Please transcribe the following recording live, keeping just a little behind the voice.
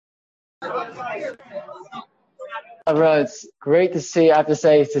It's great to see, I have to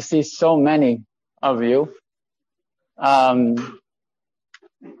say, to see so many of you. I've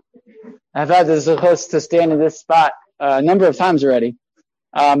had the zechus to stand in this spot a number of times already.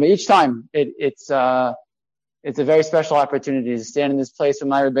 But each time it's a very special opportunity to stand in this place where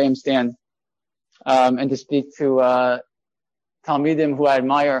my Rebbeim stand, and to speak to Talmidim who I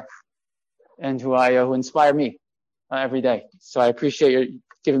admire and who inspire me every day. So I appreciate you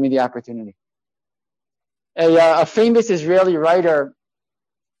giving me the opportunity. A famous Israeli writer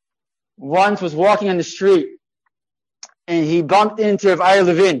once was walking on the street and he bumped into Rav Aryeh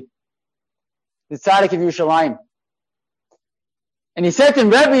Levin, the tzaddik of Yerushalayim. And he said to him,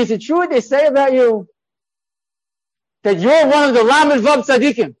 Rebbe, is it true what they say about you that you're one of the Lamed Vav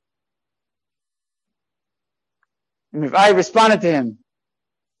tzaddikim? And Rav Aryeh responded to him,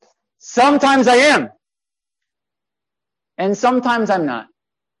 sometimes I am, and sometimes I'm not.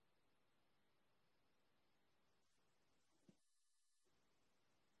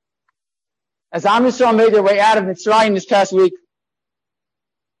 As Am Yisrael made their way out of Mitzrayim this past week,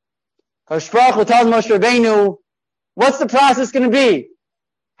 Kadosh Baruch Hu tells Moshe Rabbeinu, what's the process going to be?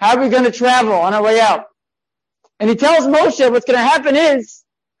 How are we going to travel on our way out? And he tells Moshe what's going to happen is,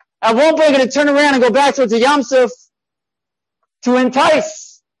 at one point you're going to turn around and go back towards the Yam Suf to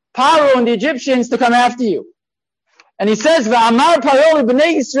entice Paro and the Egyptians to come after you. And he says, V'amar Paro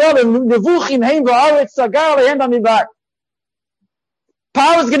l'bnei Yisrael nevuchim heim v'aretz sagar lehem b'midbar.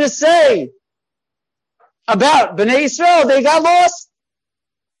 Paro is going to say about Bnei Yisrael, they got lost.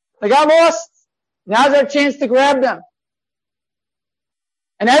 They got lost. Now's our chance to grab them.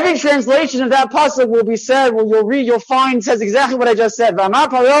 And every translation of that pasuk will be said, well, you'll read, you'll find, says exactly what I just said. V'amar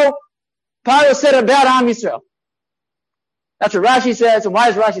Paro, Paro said about Am Yisrael. That's what Rashi says. And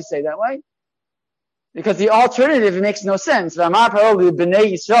why does Rashi say that way? Because the alternative, it makes no sense. V'amar Paro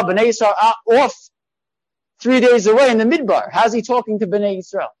Bnei Yisrael are off 3 days away in the Midbar. How's he talking to Bnei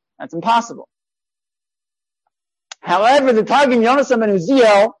Yisrael? That's impossible. However, the Targum Yonasan ben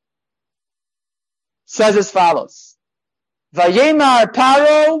Uziel says as follows: Vayemar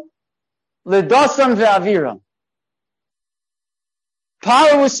Paro leDosan ve'aviram.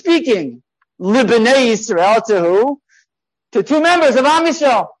 Paro was speaking libnei Yisrael to who? To two members of Am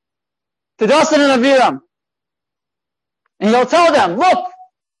Yisrael, to Dosan and Aviram. And he'll tell them, look,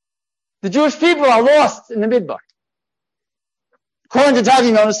 the Jewish people are lost in the Midbar. According to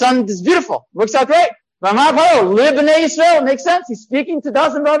Targum Yonasan, it's beautiful. Works out great. V'amar Paro libnei Yisrael, makes sense. He's speaking to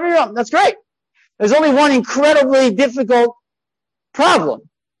Dosan and Aviram. That's great. There's only one incredibly difficult problem.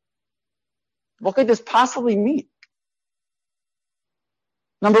 What could this possibly mean?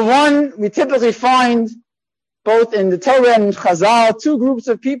 Number one, we typically find both in the Torah and Chazal, two groups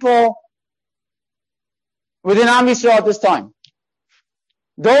of people within Am Yisrael at this time.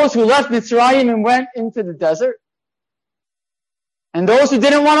 Those who left Mitzrayim and went into the desert, and those who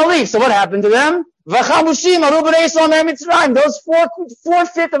didn't want to leave. So what happened to them? V'chamushim aru b'nei Yisrael Mitzrayim. Those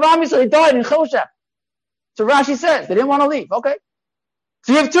four-fifths of Am Yisrael, they died in Choshech. So Rashi says, they didn't want to leave. Okay.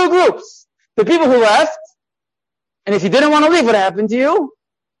 So you have two groups. The people who left, and if you didn't want to leave, what happened to you?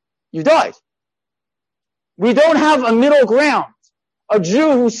 You died. We don't have a middle ground. A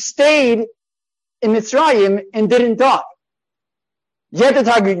Jew who stayed in Mitzrayim and didn't die. Yet the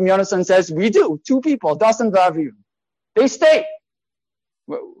Targum Yonasan says, we do. Two people, Dosan v'Aviram. They stayed.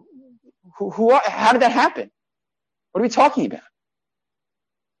 How did that happen? What are we talking about?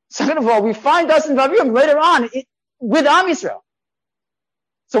 Second of all, we find Dosan v'Aviram later on with Am Yisrael.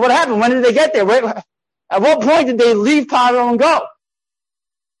 So what happened? When did they get there? At what point did they leave Paro and go?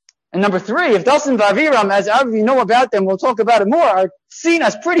 And number three, if Dosan v'Aviram, as we know about them, we'll talk about it more, are seen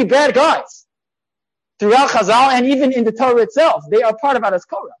as pretty bad guys throughout Chazal and even in the Torah itself. They are part of Adas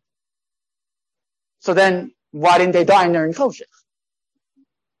Korah. So then, why didn't they die during Choshech?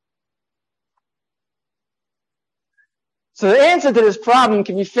 So the answer to this problem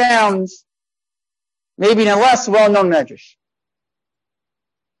can be found maybe in a less well-known medrash.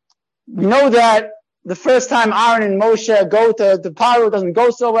 We know that the first time Aaron and Moshe go to Paro, it doesn't go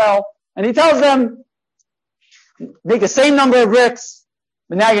so well. And he tells them, make the same number of bricks,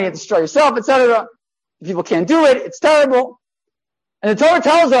 but now you're going to destroy yourself, etc. People can't do it. It's terrible. And the Torah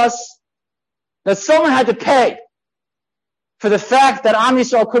tells us that someone had to pay for the fact that Am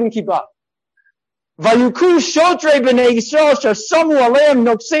Yisrael couldn't keep up. Vayuku shotrei b'nei Yisrael shasamu aleim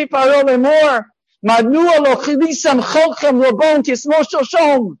noksei Paro lemor madnua lo chilisam cholchem robon kismo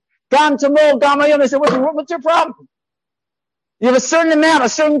shoshom. Gam Tamol, Gam Ayom. They said, what's your problem? You have a certain amount, a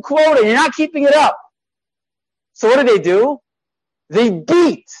certain quota, you're not keeping it up. So what do? They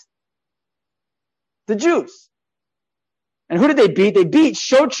beat the Jews. And who did they beat? They beat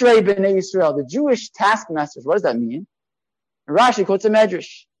Shotrei B'nai Yisrael, the Jewish taskmasters. What does that mean? Rashi quotes a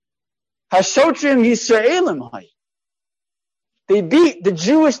medrash. Hashotrim Yisraelim hay. They beat the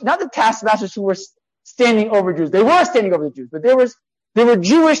Jewish, not the taskmasters who were standing over Jews. They were standing over the Jews, but they were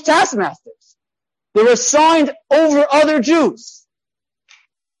Jewish taskmasters. They were assigned over other Jews.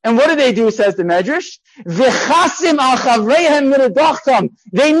 And what did they do, says the Medrash? V'chasim al chavreihem miladachtam.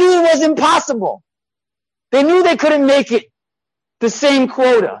 They knew it was impossible. They knew they couldn't make it the same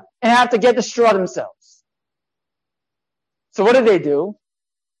quota and have to get the straw themselves. So what did they do?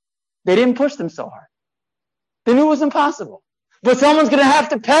 They didn't push them so hard. They knew it was impossible. But someone's going to have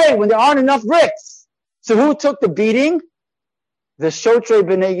to pay when there aren't enough bricks. So who took the beating? The Shotrei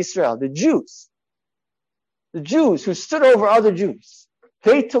B'nai Yisrael, the Jews. The Jews who stood over other Jews.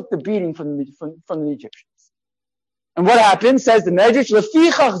 They took the beating from the Egyptians. And what happened? Says the Medrash,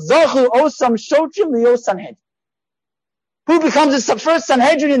 Lefichach zachu osam shotrim lios Sanhedrin. Who becomes the first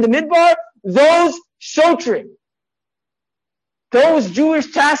Sanhedrin in the Midbar? Those shotrim. Those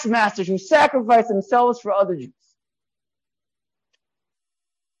Jewish taskmasters who sacrificed themselves for other Jews.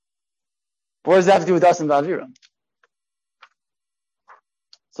 What does that have to do with Dasan v'Aviram?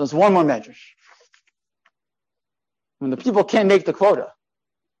 So it's one more Medrash. When the people can't make the quota,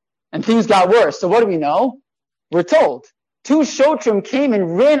 and things got worse. So what do we know? We're told 2 Shotrim came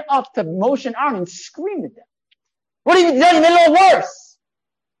and ran up to Moshe and Aaron and screamed at them. What have you done? You made it all worse.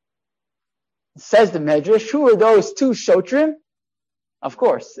 It says the Medrash, who are those 2 Shotrim? Of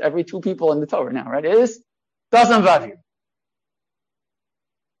course, every 2 people in the Torah now, right? It is Dasan v'Aviram.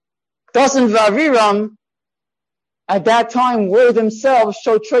 Dasan v'Aviram at that time were themselves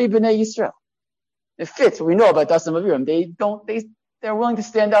Shotrei B'nai Yisrael. It fits what we know about Dasan v'Aviram. They're willing to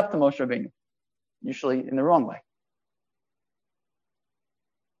stand up to Moshe Rabbeinu, usually in the wrong way.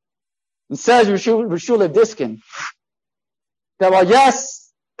 It says Rishula Diskin that while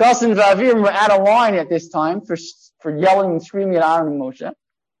yes, Dasan v'Aviram were out of line at this time for yelling and screaming at Aaron and Moshe,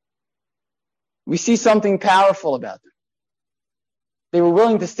 we see something powerful about them. They were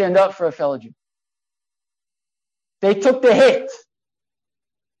willing to stand up for a fellow Jew. They took the hit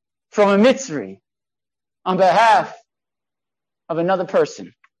from a Mitzri on behalf of another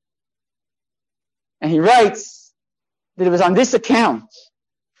person. And he writes that it was on this account,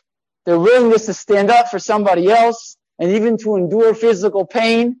 their willingness to stand up for somebody else and even to endure physical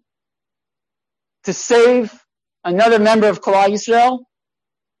pain to save another member of Klal Yisrael,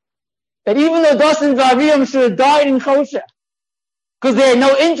 that even though Dasan v'Aviram should have died in Choshech, because they had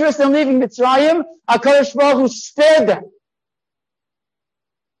no interest in leaving Mitzrayim, HaKadosh Baruch Hu spared them.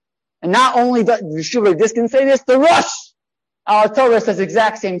 And not only does Rishuvah Diskin say this, the Rosh, our Torah says the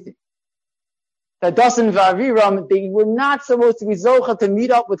exact same thing. That Dasan v'Aviram, they were not supposed to be Zocha to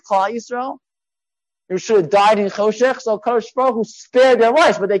meet up with Klal Yisrael. They should have died in Choshech, so HaKadosh Baruch Hu spared their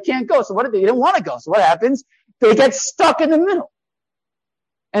lives, but they can't go. So what did they? They didn't want to go. So what happens? They get stuck in the middle.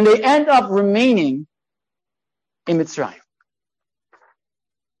 And they end up remaining in Mitzrayim.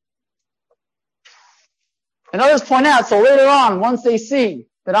 And others point out, so later on, once they see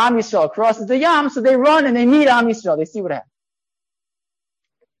that Am Yisrael crosses the Yam, so they run and they meet Am Yisrael. They see what happens.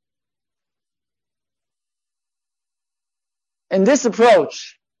 And this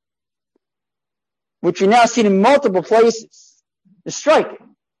approach, which we now see in multiple places, is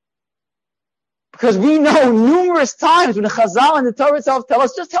striking. Because we know numerous times when the Chazal and the Torah itself tell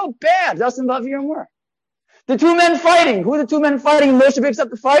us just how bad Dasan v'Aviram were. The 2 men fighting. Who are the 2 men fighting? Moshe picks up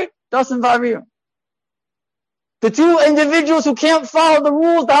the fight? Dasan v'Aviram. The 2 individuals who can't follow the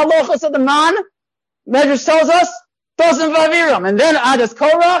rules, the halachas of the man, Medrash tells us, Dasan v'Aviram. And then Adas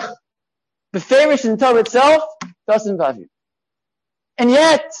Korach, the Farish in the Torah itself, Dasan v'Aviram. And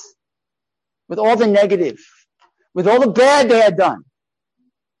yet, with all the negative, with all the bad they had done,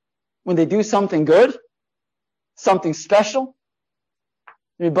 when they do something good, something special,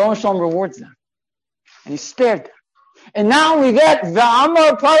 the Rebbeinu Shalom rewards them. And he spared them. And now we get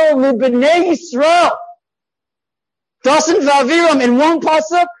V'amar Paro L'Bnei Yisrael. Dasan v'Aviram in one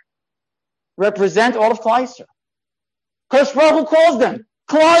pasuk represent all of Klal Yisrael. Kadosh Baruch Hu calls them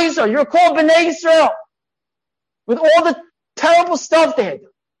Klal Yisrael. You're called Bnei Yisrael. With all the terrible stuff they had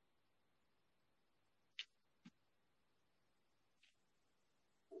done.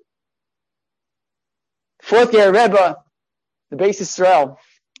 Fourth year Rebbe, the Beis Yisrael,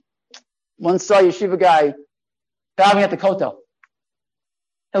 once saw a yeshiva guy diving at the kotel.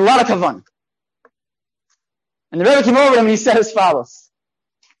 A lot of kavan. And the Rebbe came over to him and he said as follows.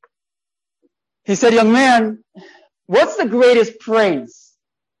 He said, young man, what's the greatest praise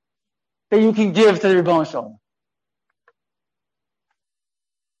that you can give to the Rebbeinu Shalom?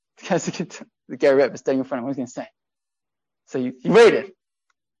 The guy Rebbe standing in front of him, what is he going to say? So he waited.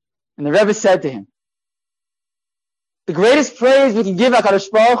 And the Rebbe said to him, the greatest praise we can give HaKadosh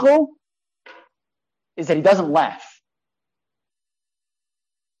Baruch Hu is that he doesn't laugh.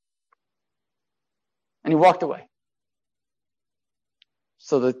 And he walked away.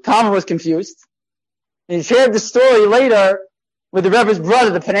 So the Talmud was confused. And he shared the story later with the Rebbe's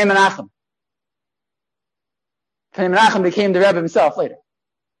brother, the Pnei Menachem. Pnei Menachem became the Rebbe himself later.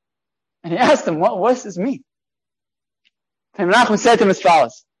 And he asked him, what does this mean? Pnei Menachem said to him as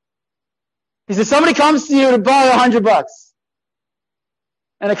follows. He said, somebody comes to you to borrow $100.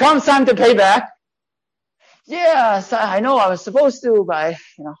 And it comes time to pay back. Yeah, I know I was supposed to, but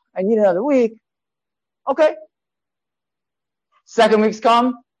I need another week. Okay. Second week's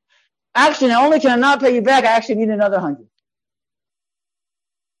come. Actually, not only can I not pay you back, I actually need another 100.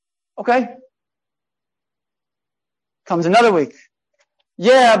 Okay. Comes another week.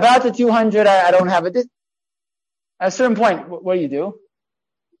 Yeah, about the 200, I don't have it. At a certain point, what do?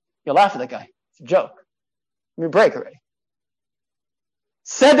 You laugh at that guy. It's a joke. Give me a break already.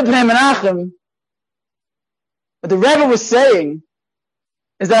 Said the Pnei Menachem, what the Rebbe was saying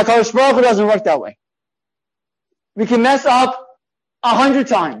is that HaKadosh Baruch Hu doesn't work that way. We can mess up 100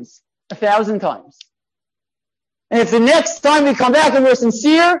 times, 1,000 times. And if the next time we come back and we're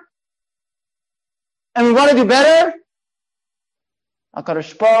sincere, and we want to do better,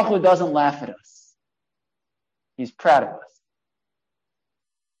 HaKadosh Baruch Hu doesn't laugh at us. He's proud of us.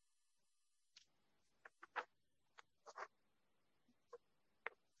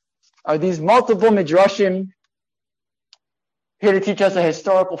 Are these multiple midrashim here to teach us a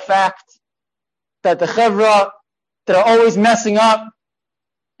historical fact that the chevra that are always messing up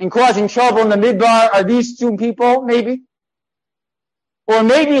and causing trouble in the midbar are these two people, maybe? Or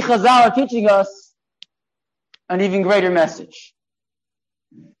maybe Chazal are teaching us an even greater message.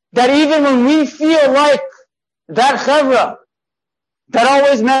 That even when we feel like that chevra that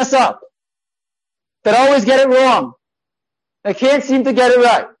always mess up, that always get it wrong, that can't seem to get it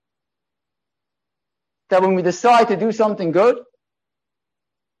right, that when we decide to do something good,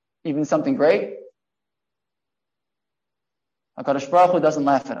 even something great, HaKadosh Baruch Hu doesn't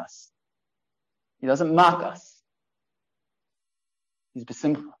laugh at us. He doesn't mock us. He's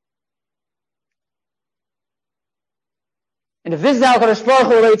besimcha. And if this is how HaKadosh Baruch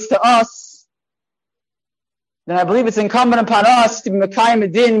Hu relates to us, then I believe it's incumbent upon us to be Mekayim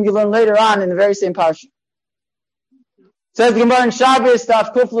Adin, we learn later on in the very same parsha. Says the Gemara in Shabbos,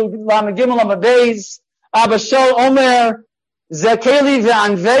 Daf Kuflu Lamed Gimel Lamed Beis, Abba Shol Omer, Zekeli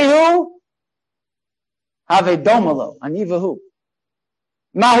ve'anvehu, have domalo, anivahu.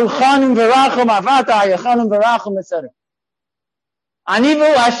 Mahu chanum verachum avata, yachanum verachum, etc.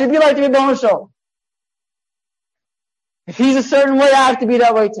 Anivahu, I should be like the Rebbeinu Shalom. If he's a certain way, I have to be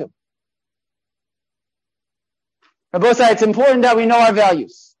that way too. Rabbi said it's important that we know our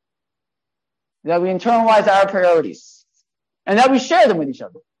values, that we internalize our priorities, and that we share them with each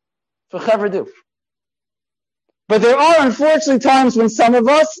other. That's what chevra do. But there are unfortunately times when some of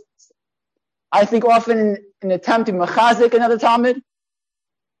us, I think often in an attempt to mechazik another Talmud,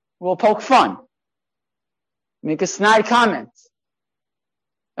 will poke fun, make a snide comment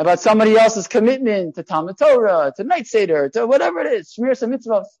about somebody else's commitment to Talmud Torah, to Night Seder, to whatever it is, Shmir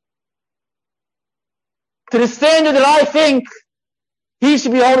Mitzvos, to the standard that I think he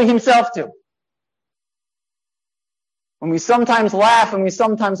should be holding himself to. When we sometimes laugh and we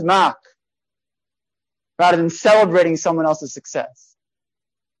sometimes mock, rather than celebrating someone else's success.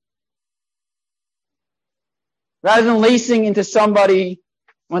 Rather than lacing into somebody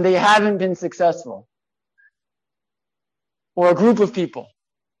when they haven't been successful. Or a group of people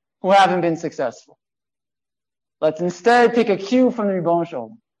who haven't been successful. Let's instead take a cue from the Rebbeinu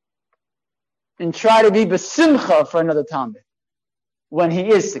Shalom and try to be besimcha for another Talmud when he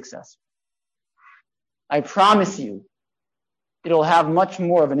is successful. I promise you, it'll have much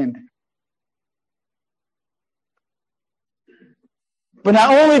more of an impact. But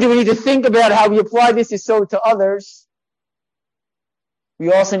not only do we need to think about how we apply this yesod to others,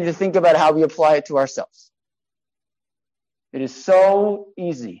 we also need to think about how we apply it to ourselves. It is so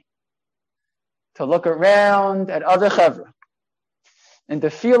easy to look around at other chevra and to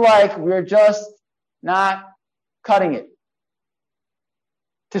feel like we're just not cutting it.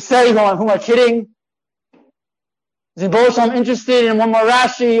 To say, who am I kidding? Is I'm interested in one more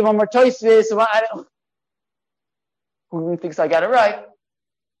Rashi, one more Tosfos, who even thinks I got it right?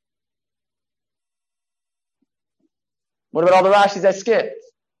 What about all the Rashis I skipped?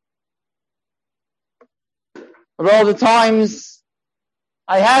 What about all the times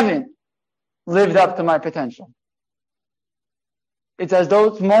I haven't lived up to my potential? It's as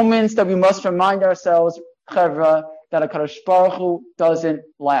those moments that we must remind ourselves, chevra, that HaKadosh Baruch Hu doesn't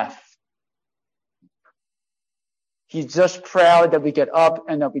laugh. He's just proud that we get up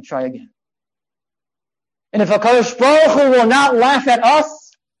and that we try again. And if HaKadosh Baruch Hu will not laugh at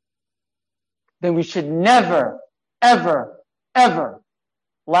us, then we should never, ever, ever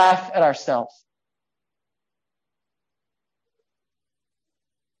laugh at ourselves.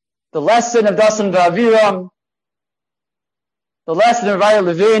 The lesson of Dasan V'Aviram, the lesson of Raya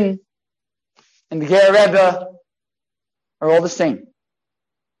Levin, and the Ger Rebbe are all the same.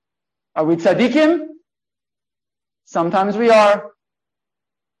 Are we tzaddikim? Sometimes we are,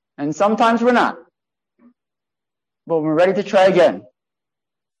 and sometimes we're not. But we're ready to try again.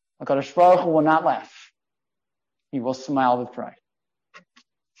 HaKadosh Baruch Hu will not laugh. He will smile with pride.